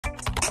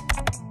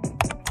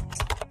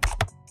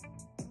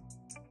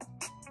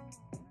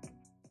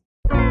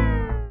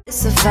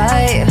it's a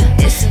vibe.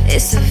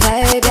 It's a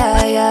vibe,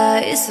 yeah, yeah.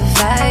 It's a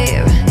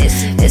vibe.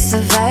 It's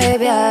a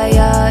vibe, yeah,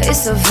 yeah.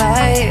 It's a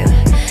vibe.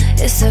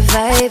 It's a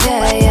vibe,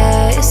 yeah,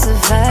 yeah. It's a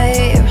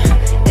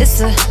vibe.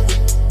 It's a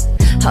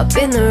hop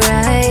in the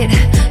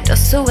ride.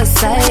 Just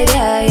suicide,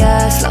 yeah,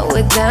 yeah. Slow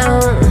it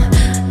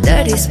down.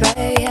 Dirty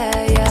spray,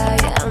 yeah, yeah,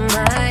 yeah.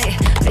 My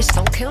bitch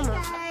don't kill me.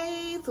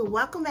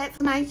 Welcome back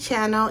to my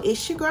channel.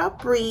 It's your girl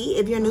Bree.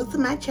 If you're new to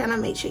my channel,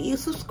 make sure you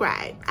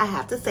subscribe. I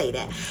have to say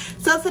that.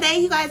 So today,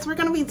 you guys, we're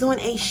gonna be doing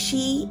a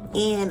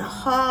SHEIN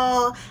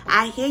haul.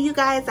 I hear you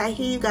guys.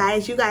 You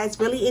guys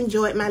really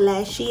enjoyed my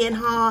last SHEIN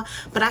haul,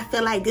 but I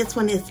feel like this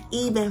one is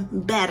even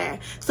better.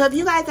 So if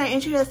you guys are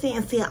interested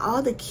in seeing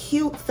all the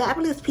cute,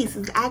 fabulous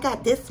pieces I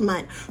got this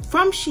month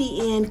from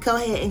SHEIN, go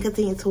ahead and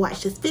continue to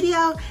watch this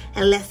video,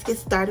 and let's get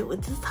started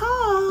with this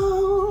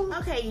haul.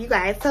 Okay, you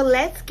guys, so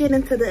let's get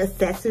into the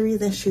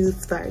accessories and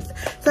shoes first.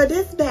 So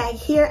this bag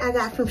here I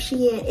got from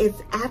SHEIN is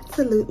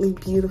absolutely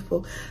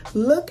beautiful.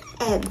 Look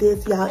at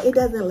this, y'all. It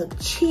doesn't look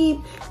cheap.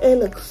 It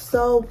looks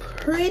so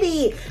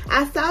pretty.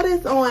 I saw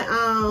this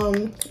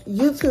on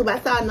YouTube. I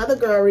saw another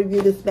girl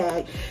review this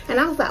bag, and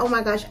I was like, oh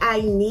my gosh,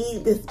 I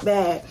need this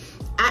bag.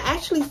 I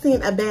actually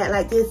seen a bag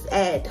like this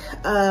at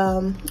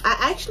I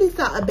actually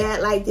saw a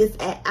bag like this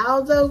at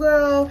Aldo,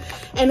 girl,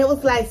 and it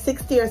was like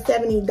 $60 or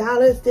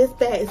 $70. This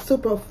bag is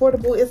super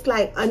affordable. It's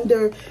like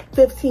under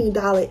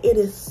 $15. It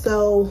is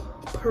so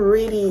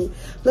pretty.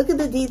 Look at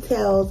the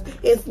details.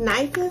 It's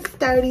nice and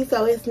sturdy,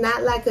 so it's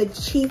not like a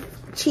cheap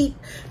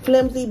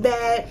flimsy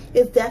bag.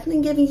 It's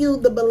definitely giving you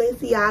the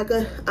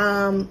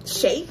Balenciaga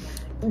shape.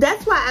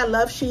 That's why I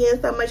love SHEIN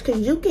so much,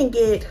 because you can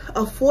get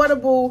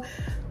affordable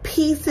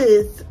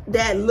pieces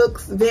that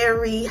looks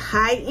very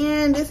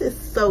high-end. This is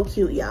so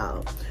cute,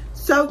 y'all.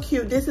 So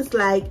cute. This is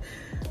like,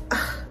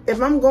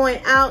 if I'm going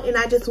out and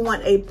I just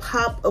want a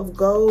pop of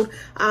gold,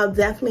 I'll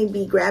definitely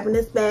be grabbing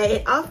this bag.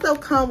 It also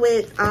comes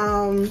with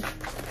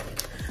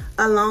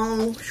a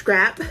long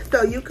strap,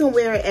 so you can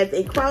wear it as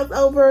a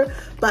crossover,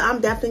 but I'm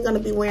definitely going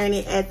to be wearing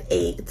it as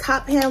a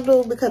top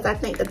handle, because I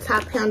think the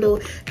top handle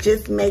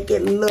just make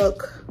it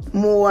look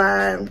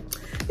more,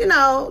 you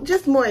know,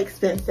 just more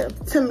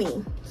expensive to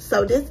me.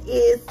 So this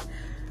is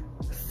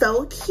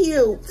so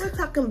cute.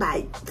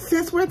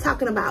 Since we're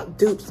talking about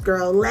dupes,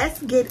 girl,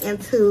 let's get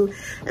into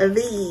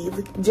these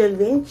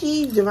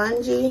Givenchy,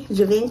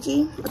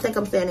 I think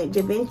I'm saying it,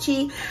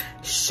 Givenchy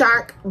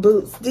shark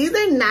boots. These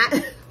are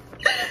not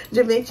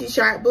Givenchy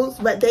shark boots,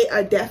 but they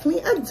are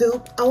definitely a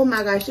dupe. Oh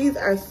my gosh, these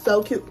are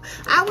so cute.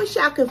 I wish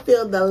y'all could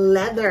feel the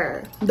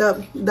leather,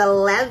 the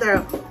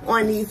leather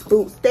on these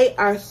boots. They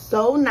are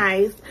so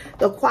nice.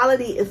 The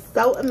quality is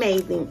so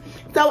amazing.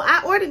 So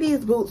I ordered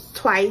these boots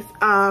twice.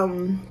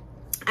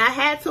 I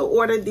had to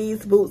order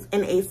these boots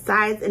in a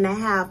size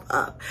 1.5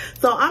 up.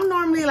 So I'm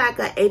normally like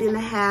a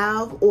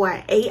 8.5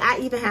 or 8. I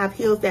even have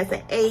heels that's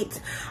an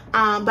 8.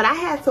 But I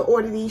had to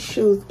order these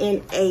shoes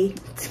in a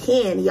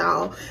 10,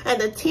 y'all.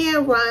 And the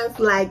 10 runs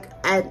like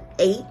an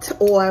 8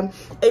 or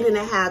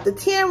 8.5. The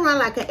 10 run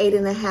like an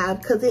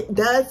 8.5 because it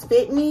does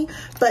fit me.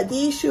 But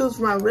these shoes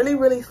run really,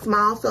 really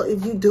small. So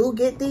if you do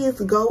get these,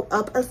 go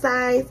up a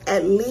size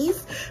at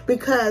least,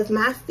 because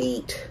my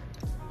feet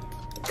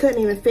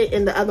couldn't even fit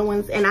in the other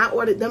ones, and I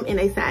ordered them in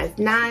a size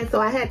 9, so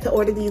I had to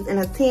order these in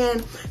a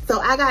 10. So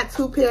I got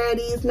 2 pair of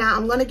these. Now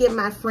I'm gonna give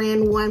my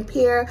friend 1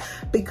 pair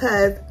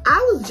because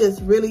I was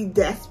just really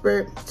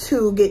desperate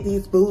to get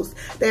these boots.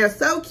 They are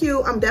so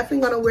cute. I'm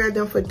definitely gonna wear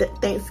them for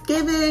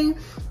Thanksgiving.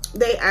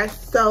 They are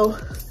so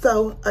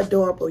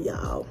adorable,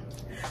 y'all.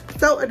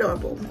 So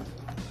adorable.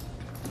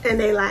 And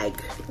they like,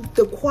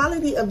 the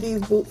quality of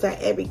these boots are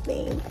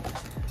everything.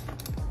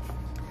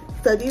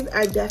 So these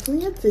are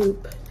definitely a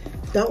dupe.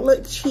 Don't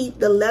look cheap.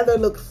 The leather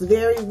looks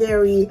very,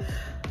 very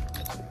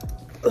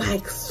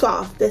like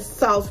soft. This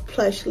soft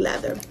plush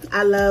leather.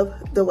 I love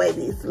the way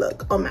these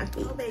look on my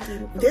feet.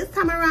 This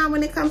time around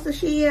when it comes to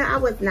SHEIN, I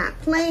was not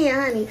playing,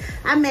 honey.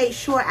 I made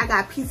sure I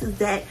got pieces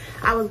that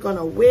I was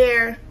gonna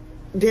wear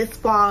this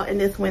fall and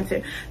this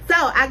winter. So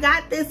I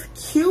got this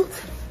cute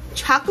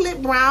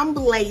chocolate brown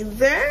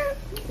blazer.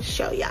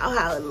 Show y'all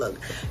how it looks.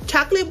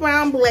 Chocolate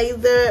brown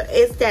blazer.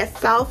 It's that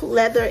soft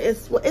leather.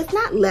 It's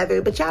not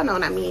leather, but y'all know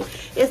what I mean.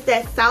 It's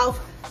that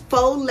soft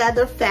faux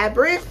leather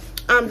fabric.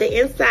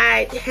 The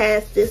inside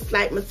has this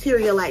like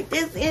material like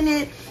this in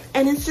it,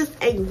 and it's just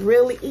a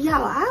really,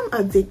 y'all, I'm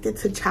addicted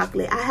to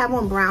chocolate. I have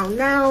on brown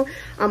now.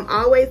 I'm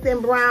always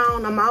in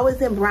brown. I'm always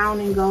in brown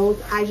and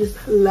gold. I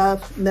just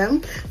love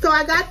them. So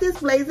I got this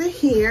blazer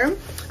here.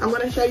 I'm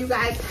going to show you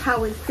guys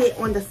how it fit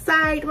on the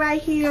side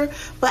right here.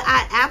 But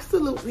I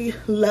absolutely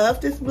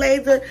love this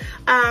blazer.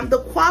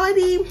 The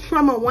quality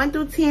from a 1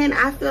 through 10,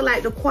 I feel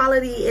like the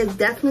quality is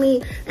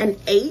definitely an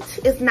 8.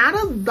 It's not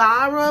a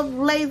Zara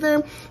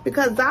blazer,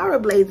 because Zara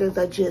blazers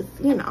are just,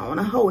 you know, on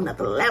a whole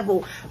nother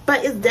level.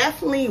 But it's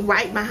definitely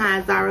right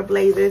behind Zara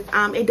blazers.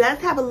 It does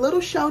have a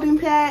little shoulder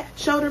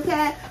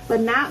pad, but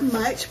not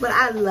much. But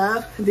I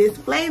love this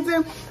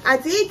blazer. I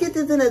did get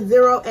this in a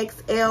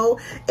 0XL.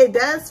 It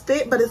does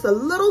fit, but it's a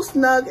little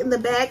snug in the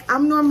back.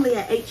 I'm normally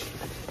a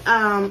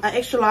an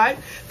extra large.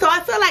 So I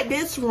feel like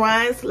this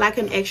runs like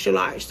an extra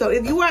large. So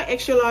if you are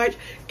extra large,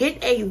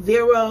 get a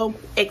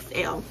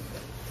 0XL.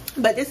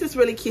 But this is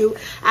really cute.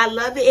 I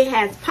love it. It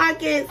has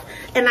pockets,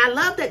 and I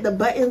love that the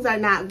buttons are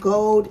not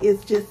gold.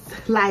 It's just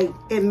like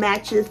it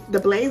matches the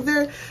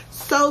blazer.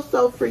 So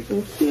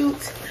freaking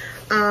cute.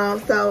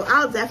 So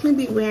I'll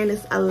definitely be wearing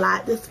this a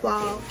lot this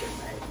fall.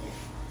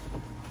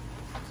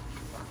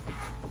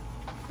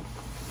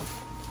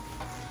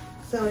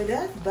 So it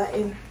does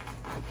button.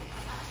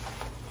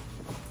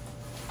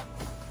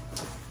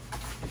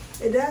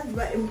 It does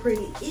button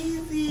pretty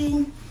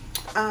easy.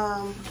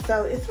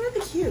 So it's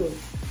really cute.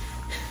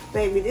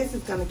 Baby, this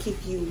is gonna keep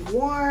you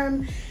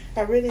warm.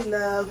 I really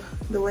love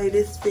the way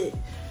this fits.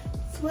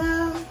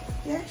 Well,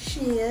 yeah,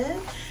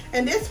 SHEIN.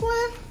 And this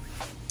one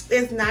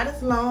is not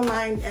as long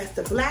line as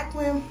the black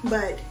one,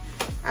 but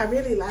I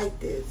really like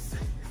this.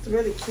 It's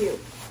really cute.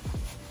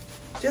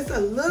 Just a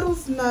little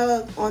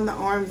snug on the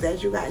arms,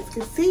 as you guys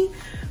can see.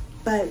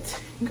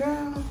 But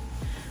girl,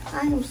 I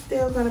am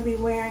still gonna be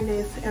wearing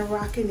this and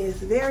rocking this.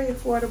 Very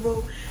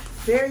affordable,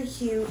 very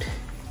cute,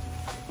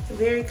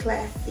 very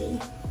classy.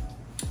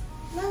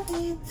 Love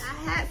it.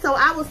 So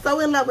I was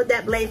so in love with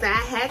that blazer. I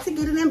had to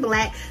get it in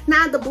black.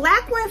 Now the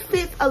black one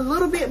fits a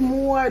little bit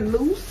more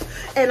loose,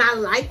 and I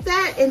like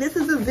that. And this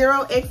is a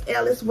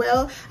 0XL as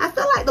well. I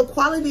feel like the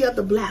quality of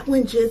the black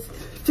one just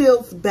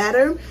feels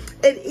better.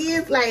 It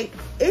is like,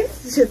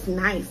 it's just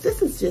nice.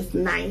 This is just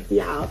nice,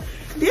 y'all.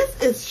 This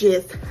is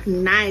just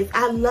nice.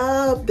 I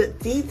love the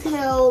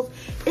details.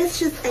 It's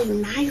just a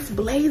nice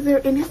blazer,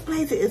 and this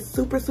blazer is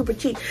super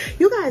cheap.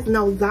 You guys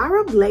know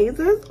Zara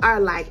blazers are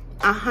like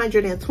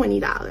 $120,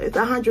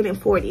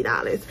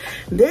 $140.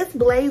 This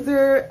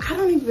blazer, I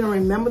don't even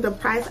remember the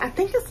price. I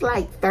think it's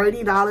like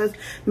 $30,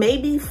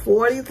 maybe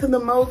 $40 to the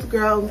most,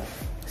 girl.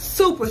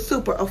 Super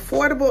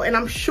affordable, and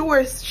I'm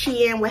sure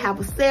SHEIN will have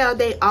a sale.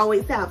 They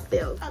always have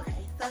sales. Okay,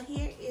 so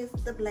here is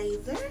the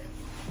blazer.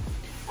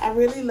 I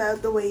really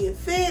love the way it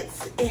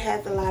fits. It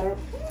has a lot of,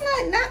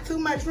 not too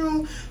much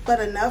room,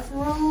 but enough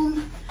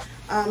room.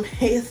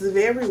 It's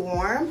very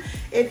warm.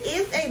 It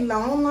is a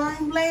long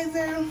line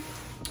blazer,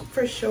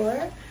 for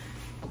sure.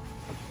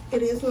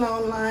 It is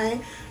long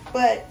line,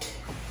 but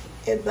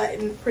it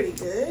buttoned pretty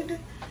good.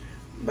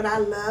 But I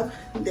love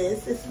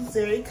this. This is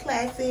very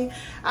classy.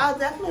 I'll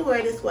definitely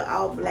wear this with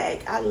all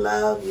black. I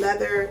love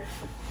leather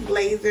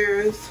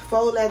blazers,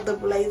 faux leather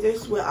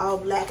blazers with all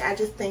black. I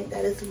just think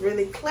that it's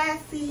really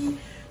classy.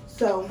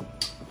 So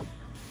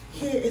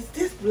here is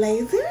this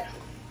blazer.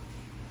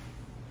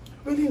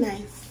 Really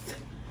nice.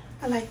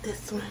 I like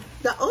this one.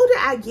 The older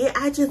I get,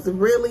 I just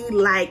really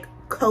like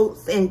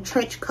coats and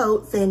trench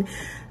coats, and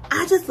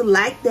I just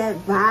like that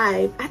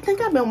vibe. I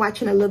think I've been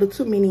watching a little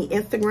too many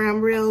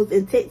Instagram reels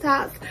and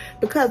TikToks,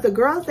 because the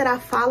girls that I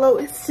follow,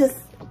 it's just,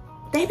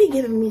 they be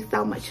giving me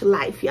so much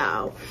life,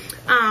 y'all.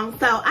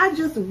 So I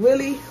just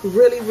really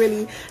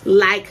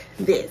like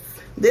this.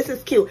 This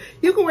is cute.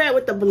 You can wear it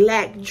with the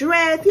black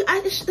dress.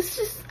 It's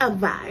just a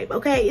vibe,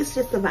 okay? It's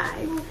just a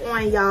vibe. Move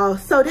on, y'all.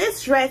 So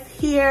this dress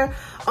here,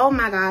 oh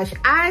my gosh,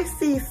 I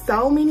see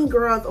so many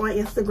girls on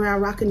Instagram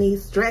rocking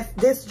this dress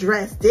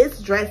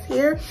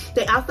here.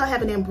 They also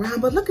have it in brown,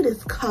 but look at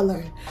this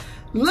color.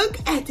 Look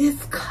at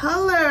this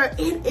color.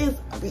 It is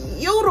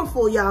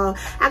beautiful, y'all.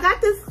 I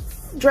got this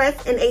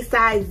dress in a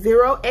size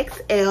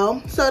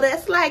 0XL. So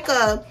that's like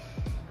a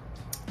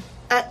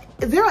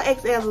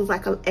 0XL is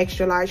like an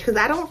extra large, because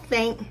I don't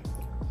think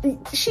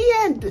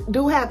SHEIN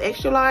do have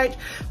extra large,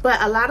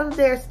 but a lot of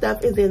their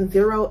stuff is in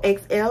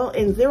 0XL,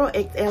 and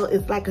 0XL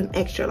is like an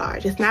extra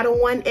large. It's not a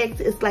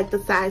 1X, it's like the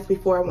size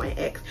before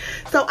 1X.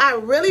 So I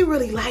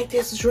really like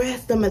this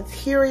dress. The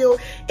material,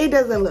 it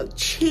doesn't look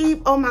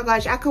cheap. Oh my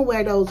gosh, I can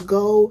wear those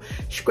gold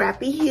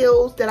scrappy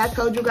heels that I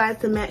told you guys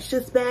to match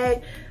this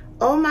bag.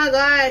 Oh my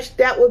gosh,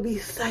 that would be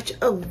such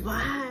a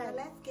vibe.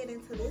 Let's get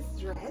into this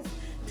dress.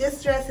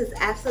 This dress is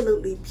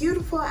absolutely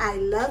beautiful. I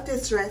love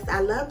this dress. I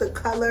love the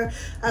color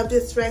of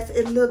this dress.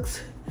 It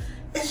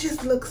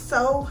just looks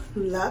so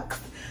luxe.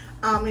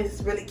 And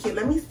it's really cute.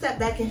 Let me step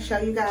back and show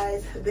you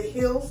guys the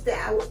heels that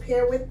I would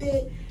pair with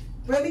it.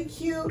 Really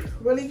cute,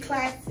 really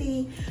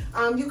classy.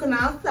 You can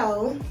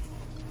also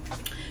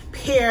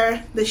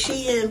pair the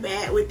SHEIN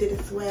bag with it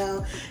as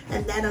well,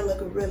 and that'll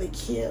look really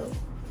cute.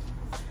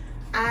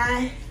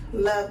 I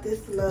love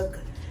this look.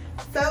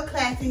 So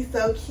classy,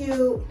 so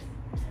cute.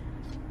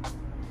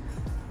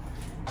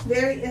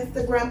 Very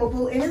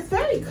Instagrammable, and it's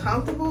very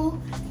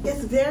comfortable.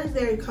 It's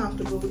very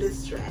comfortable,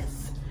 this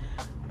dress.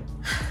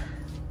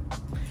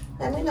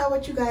 Let me know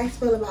what you guys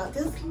feel about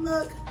this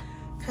look,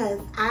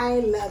 because I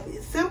love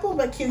it. Simple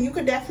but cute. You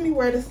could definitely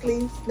wear the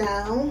sleeves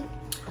down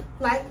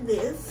like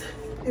this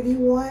if you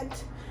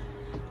want,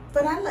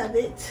 but I love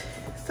it.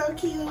 So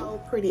cute,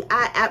 so pretty.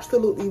 I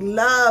absolutely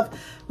love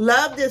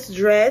this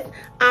dress.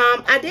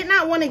 I did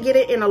not want to get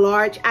it in a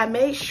large. I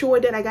made sure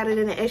that I got it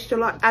in an extra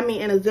large, I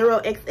mean in a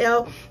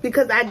 0XL,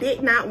 because I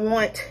did not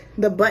want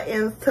the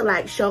buttons to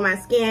like show my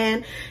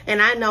skin,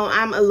 and I know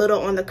I'm a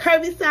little on the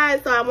curvy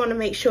side, so I want to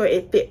make sure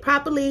it fit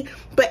properly.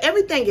 But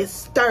everything is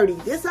sturdy.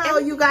 This is all,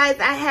 you guys.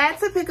 I had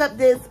to pick up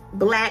this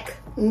black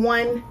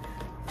one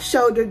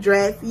shoulder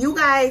dress. You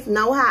guys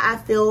know how I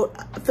felt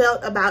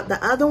about the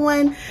other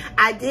one.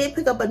 I did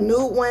pick up a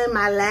nude one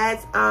my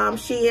last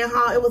SHEIN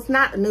haul. It was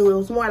not nude, it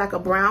was more like a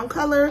brown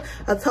color,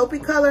 a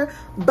taupey color,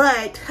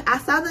 but I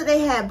saw that they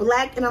had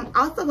black, and I'm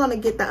also going to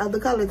get the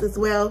other colors as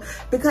well,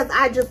 because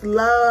I just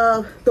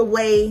love the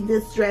way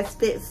this dress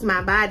fits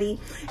my body.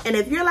 And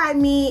if you're like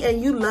me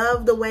and you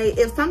love the way,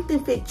 if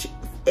something fits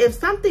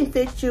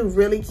you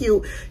really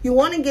cute, you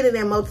want to get it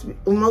in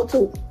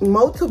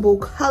multiple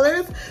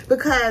colors,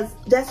 because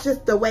that's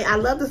just the way I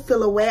love the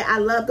silhouette. I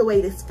love the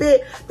way this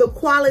fit. The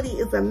quality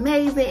is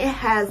amazing. It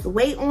has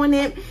weight on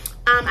it.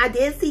 I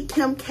did see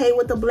Kim K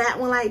with the black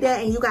one like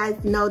that, and you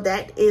guys know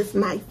that is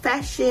my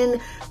fashion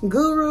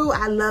guru.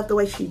 I love the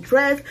way she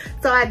dressed,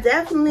 so I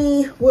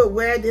definitely would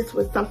wear this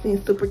with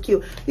something super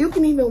cute. You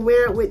can even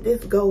wear it with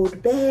this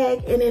gold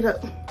bag, and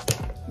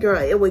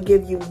girl, it would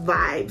give you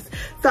vibes.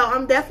 So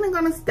I'm definitely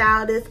gonna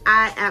style this.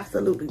 I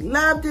absolutely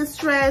love this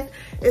dress.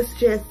 It's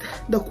just,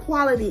 the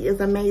quality is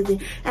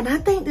amazing, and I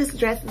think this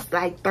dress is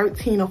like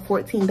 $13 or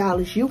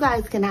 $14. You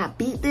guys cannot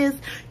beat this.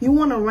 You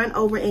want to run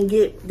over and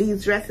get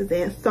these dresses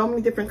in so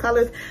many different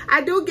colors.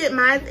 I do get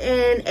mine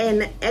in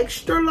an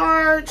extra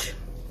large.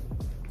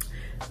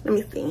 Let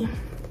me see.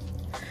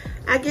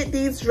 I get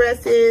these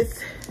dresses,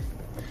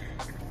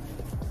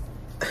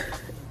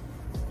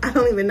 I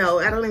don't even know.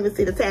 I don't even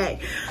see the tag.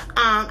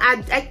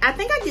 I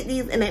think I get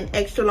these in an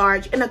extra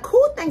large. And the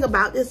cool thing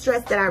about this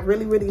dress that I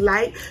really, really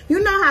like,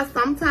 you know how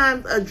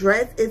sometimes a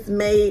dress is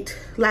made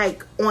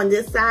like on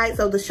this side,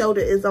 so the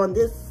shoulder is on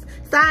this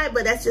side,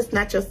 but that's just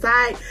not your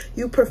side.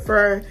 You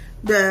prefer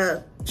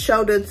the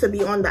shoulder to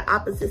be on the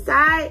opposite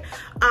side.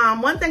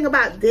 One thing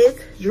about this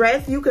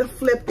dress, you can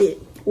flip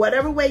it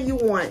whatever way you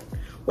want.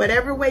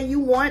 Whatever way you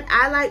want.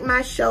 I like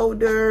my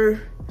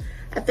shoulder,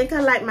 I think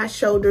I like my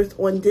shoulders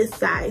on this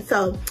side.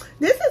 So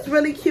this is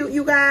really cute,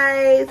 you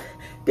guys.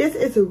 This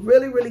is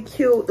really, really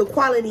cute. The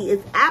quality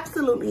is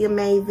absolutely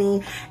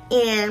amazing.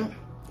 And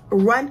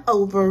run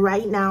over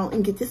right now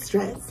and get this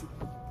dress.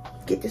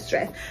 Get this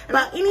dress.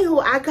 But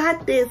anywho, I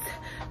got this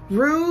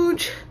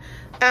Rouge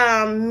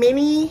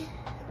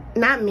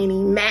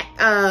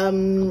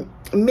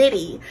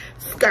midi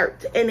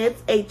skirt, and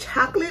it's a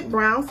chocolate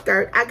brown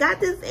skirt. I got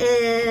this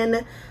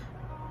in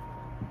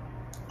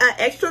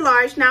extra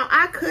large. Now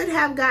I could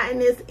have gotten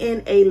this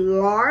in a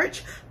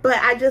large, but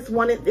I just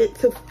wanted it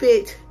to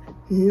fit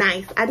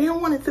nice. I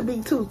didn't want it to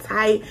be too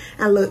tight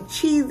and look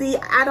cheesy.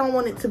 I don't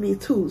want it to be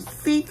too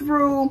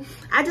see-through.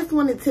 I just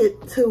wanted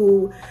it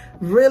to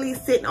really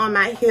sit on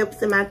my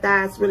hips and my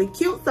thighs really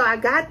cute. So I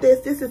got this.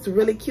 This is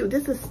really cute.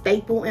 This is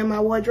staple in my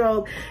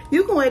wardrobe.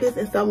 You can wear this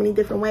in so many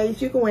different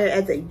ways. You can wear it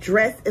as a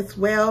dress as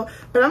well,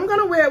 but I'm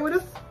gonna wear it with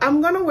it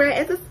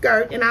as a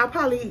skirt, and I'll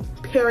probably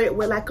pair it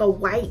with like a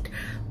white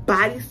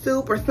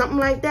bodysuit or something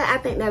like that. I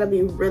think that'll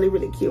be really,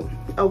 really cute.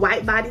 A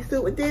white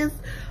bodysuit with this.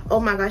 Oh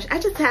my gosh, I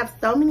just have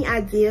so many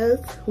ideas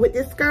with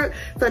this skirt.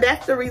 So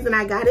that's the reason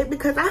I got it,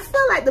 because I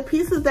feel like the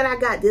pieces that I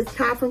got this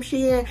time from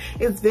SHEIN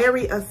is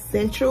very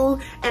essential,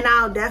 and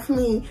I'll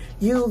definitely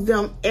use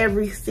them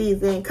every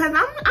season. Cause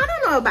I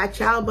don't know about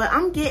y'all, but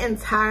I'm getting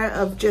tired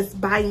of just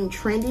buying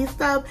trendy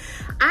stuff.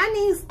 I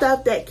need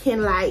stuff that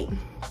can like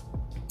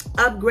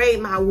upgrade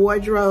my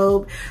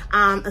wardrobe,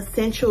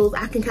 essentials.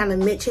 I can kind of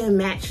mix and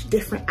match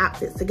different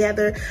outfits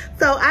together.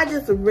 So I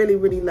just really,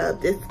 really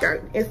love this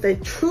skirt. It's a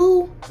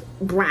true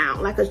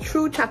brown, like a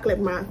true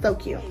chocolate brown. So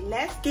cute.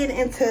 Let's get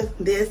into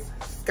this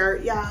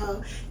skirt,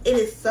 y'all. It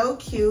is so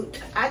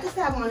cute. I just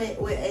have on it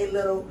with a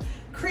little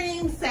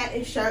cream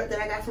satin shirt that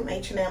I got from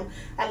H&M.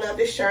 I love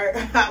this shirt.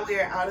 I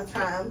wear it all the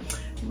time,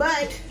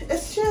 but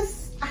it's just,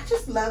 I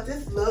just love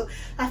this look.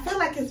 I feel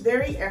like it's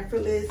very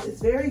effortless.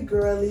 It's very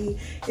girly.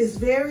 It's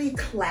very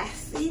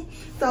classy.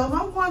 So if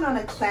I'm going on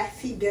a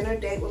classy dinner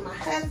date with my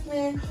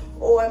husband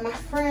or my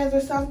friends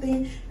or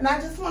something, and I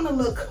just want to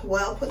look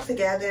well put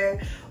together,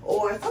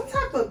 or some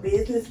type of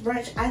business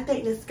brunch, I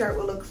think this skirt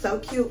will look so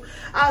cute.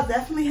 I'll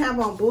definitely have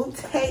on boob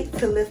tape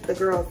to lift the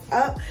girls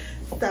up.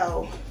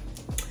 So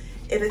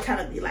it'll kind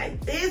of be like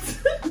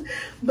this.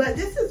 But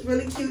this is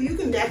really cute. You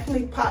can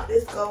definitely pop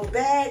this gold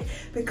bag,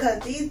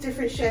 because these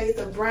different shades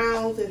of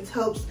browns and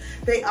taupes,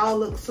 they all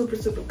look super,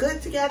 super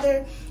good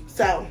together.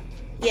 So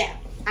yeah,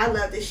 I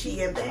love this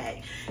SHEIN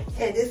bag.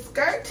 And this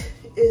skirt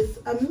is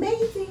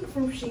amazing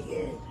from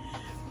SHEIN.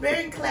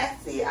 Very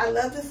classy. I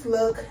love this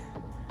look.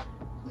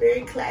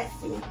 Very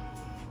classy.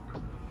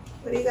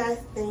 What do you guys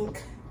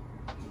think?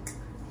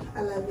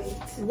 I love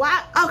it.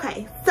 Why?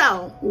 Okay,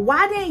 so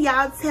why didn't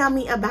y'all tell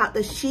me about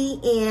the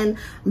SHEIN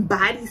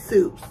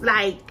bodysuits?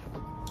 Like,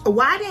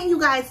 why didn't you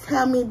guys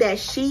tell me that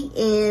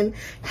SHEIN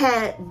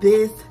had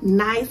this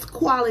nice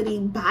quality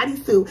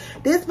bodysuit?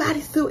 This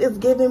bodysuit is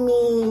giving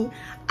me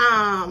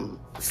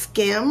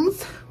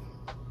Skims.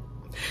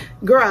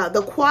 Girl,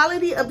 the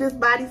quality of this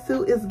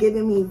bodysuit is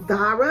giving me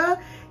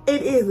Zara.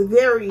 It is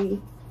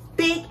very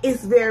thick,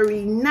 it's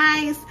very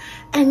nice,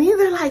 and these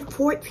are like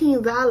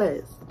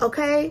 $14,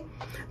 okay?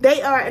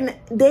 They are an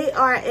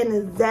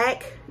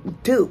exact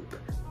dupe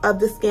of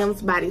the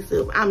Skims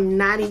bodysuit. I'm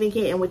not even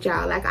kidding with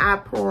y'all. Like, I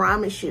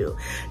promise you,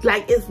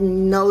 like, it's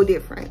no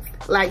difference.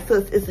 Like,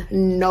 sis, it's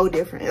no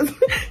difference.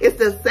 It's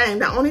the same.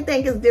 The only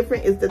thing is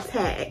different is the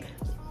tag.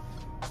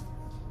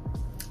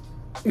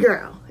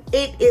 Girl,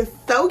 it is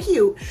so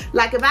cute.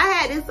 Like, if I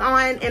had this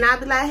on and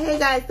I'd be like, hey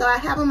guys, so I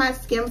have on my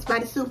Skims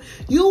bodysuit,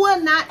 you will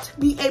not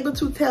be able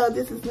to tell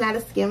this is not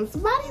a Skims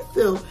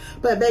bodysuit.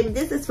 But baby,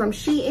 this is from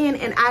SHEIN,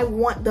 and I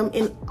want them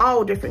in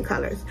all different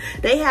colors.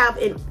 They have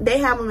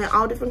them in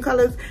all different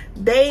colors.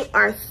 They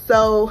are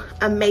so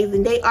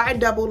amazing. They are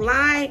double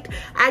lined.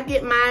 I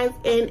get mine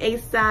in a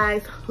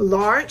size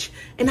large,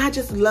 and I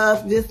just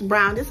love this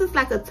brown. This is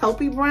like a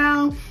taupey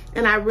brown,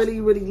 and I really,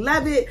 really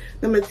love it.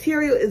 The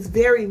material is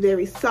very,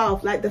 very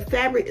soft. Like, the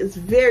fabric is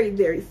very,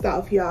 very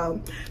soft, y'all.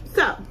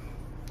 So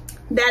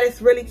that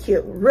is really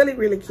cute. Really,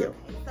 really cute.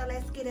 So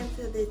let's get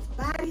into this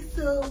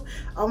bodysuit.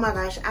 Oh my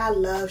gosh, I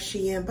love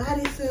SHEIN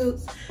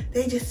bodysuits.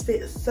 They just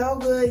fit so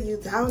good. You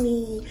don't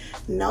need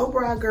no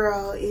bra,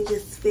 girl. It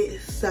just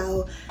fits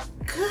so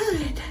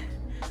good.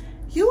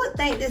 You would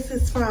think this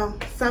is from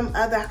some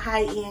other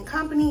high-end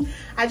company.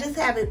 I just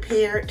have it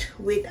paired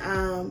with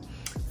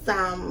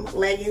some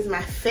leggings,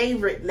 my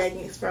favorite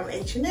leggings from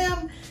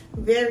H&M.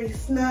 Very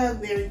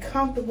snug, very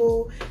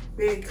comfortable,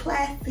 very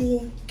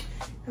classy.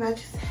 And I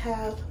just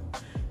have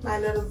my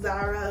little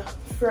Zara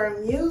fur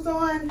muse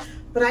on,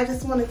 but I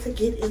just wanted to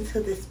get into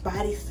this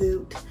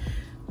bodysuit.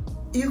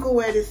 You can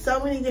wear this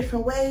so many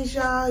different ways,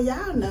 y'all.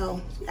 Y'all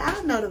know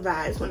the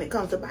vibes when it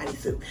comes to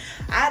bodysuit.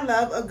 I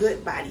love a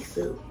good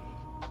bodysuit.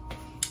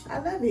 I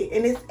love it.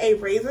 And it's a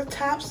razor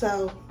top,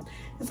 so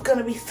it's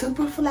gonna be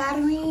super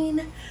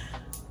flattering.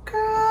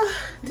 Girl,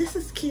 this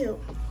is cute.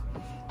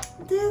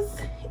 This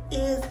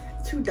is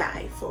to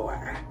die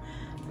for.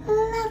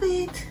 Love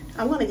it.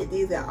 I'm gonna get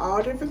these in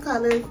all different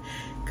colors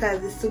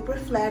because it's super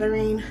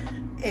flattering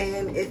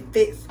and it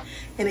fits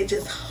and it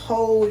just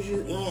holds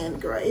you in,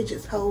 girl. It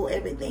just holds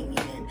everything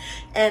in.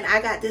 And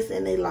I got this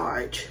in a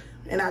large,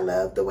 and I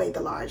love the way the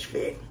large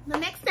fit. The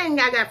next thing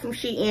I got from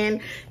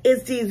SHEIN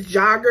is these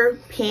jogger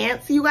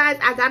pants. You guys,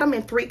 I got them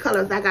in 3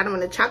 colors. I got them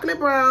in a chocolate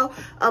brown,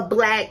 a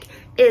black,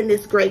 and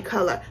this gray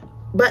color.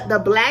 But the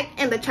black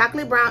and the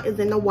chocolate brown is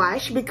in the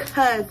wash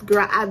because,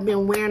 girl, I've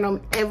been wearing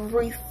them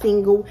every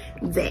single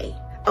day,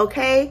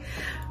 okay?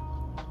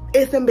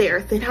 It's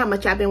embarrassing how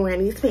much I've been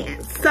wearing these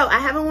pants. So I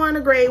haven't worn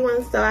the gray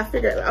one, so I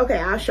figured, okay,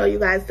 I'll show you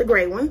guys the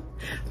gray one.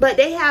 But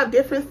they have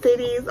different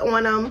cities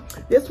on them.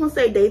 This one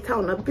say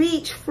Daytona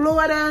Beach,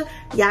 Florida.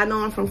 Y'all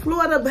know I'm from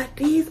Florida, but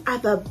these are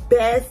the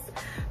best.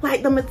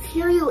 Like, the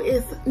material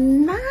is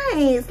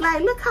nice.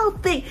 Like, look how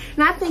thick.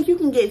 And I think you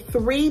can get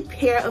 3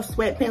 pair of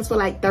sweatpants for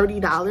like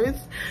 $30,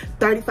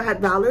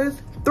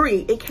 $35.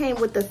 3. It came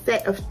with a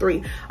set of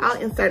 3.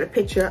 I'll insert a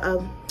picture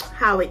of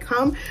how it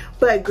comes.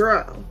 But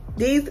girl,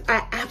 these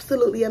are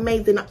absolutely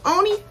amazing. The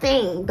only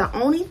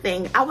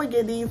thing, I would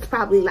give these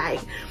probably like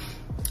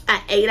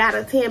an 8 out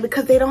of 10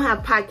 because they don't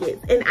have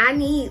pockets. And I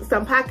need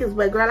some pockets,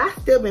 but girl, I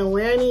still been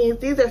wearing these.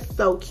 These are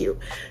so cute.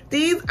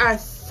 These are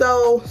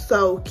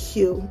so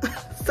cute.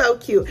 So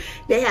cute.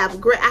 They have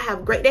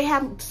gray. They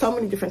have so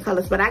many different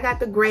colors, but I got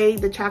the gray,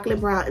 the chocolate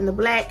brown, and the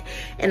black,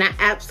 and I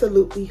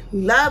absolutely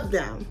love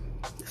them.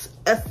 It's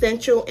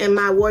essential in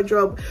my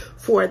wardrobe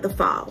for the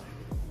fall.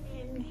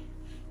 And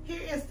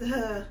here is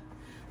the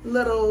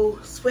little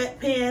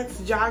sweatpants,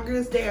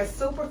 joggers. They are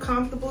super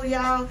comfortable,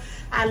 y'all.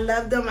 I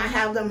love them. I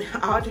have them in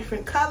all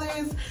different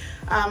colors.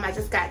 I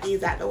just got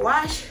these out the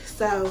wash,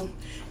 so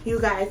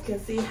you guys can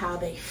see how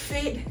they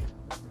fit.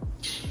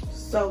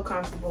 So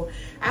comfortable.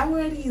 I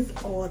wear these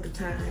all the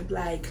time.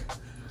 Like,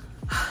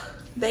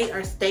 they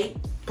are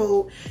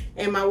staple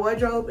in my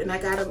wardrobe, and I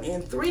got them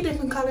in 3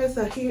 different colors.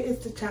 So here is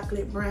the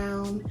chocolate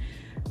brown.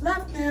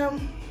 Love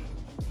them.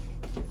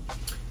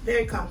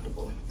 Very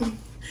comfortable.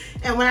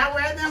 And when I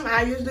wear them,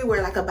 I usually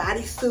wear like a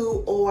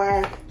bodysuit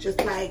or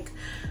just like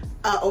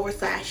an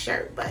oversized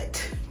shirt.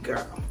 But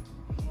girl,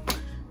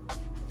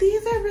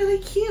 these are really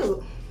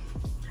cute.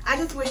 I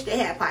just wish they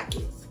had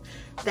pockets.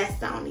 That's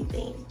the only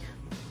thing.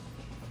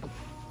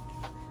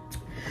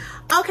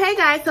 Okay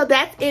guys, so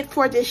that's it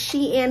for this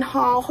SHEIN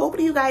haul.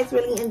 Hopefully you guys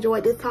really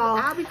enjoyed this haul.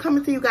 I'll be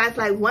coming to you guys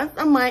like once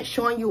a month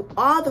showing you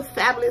all the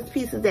fabulous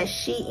pieces that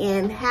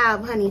SHEIN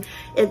have, honey.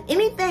 If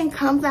anything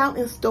comes out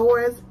in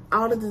stores,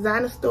 all the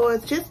designer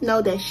stores, just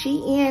know that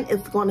SHEIN is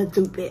gonna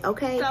dupe it,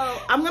 okay?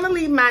 So I'm gonna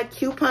leave my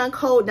coupon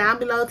code down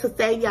below to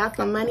save y'all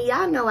some money.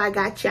 Y'all know I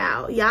got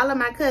y'all. Y'all are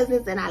my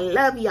cousins and I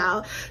love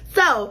y'all.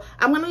 So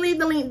I'm gonna leave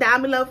the link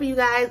down below for you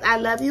guys. I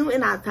love you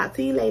and I'll talk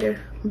to you later.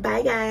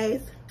 Bye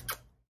guys.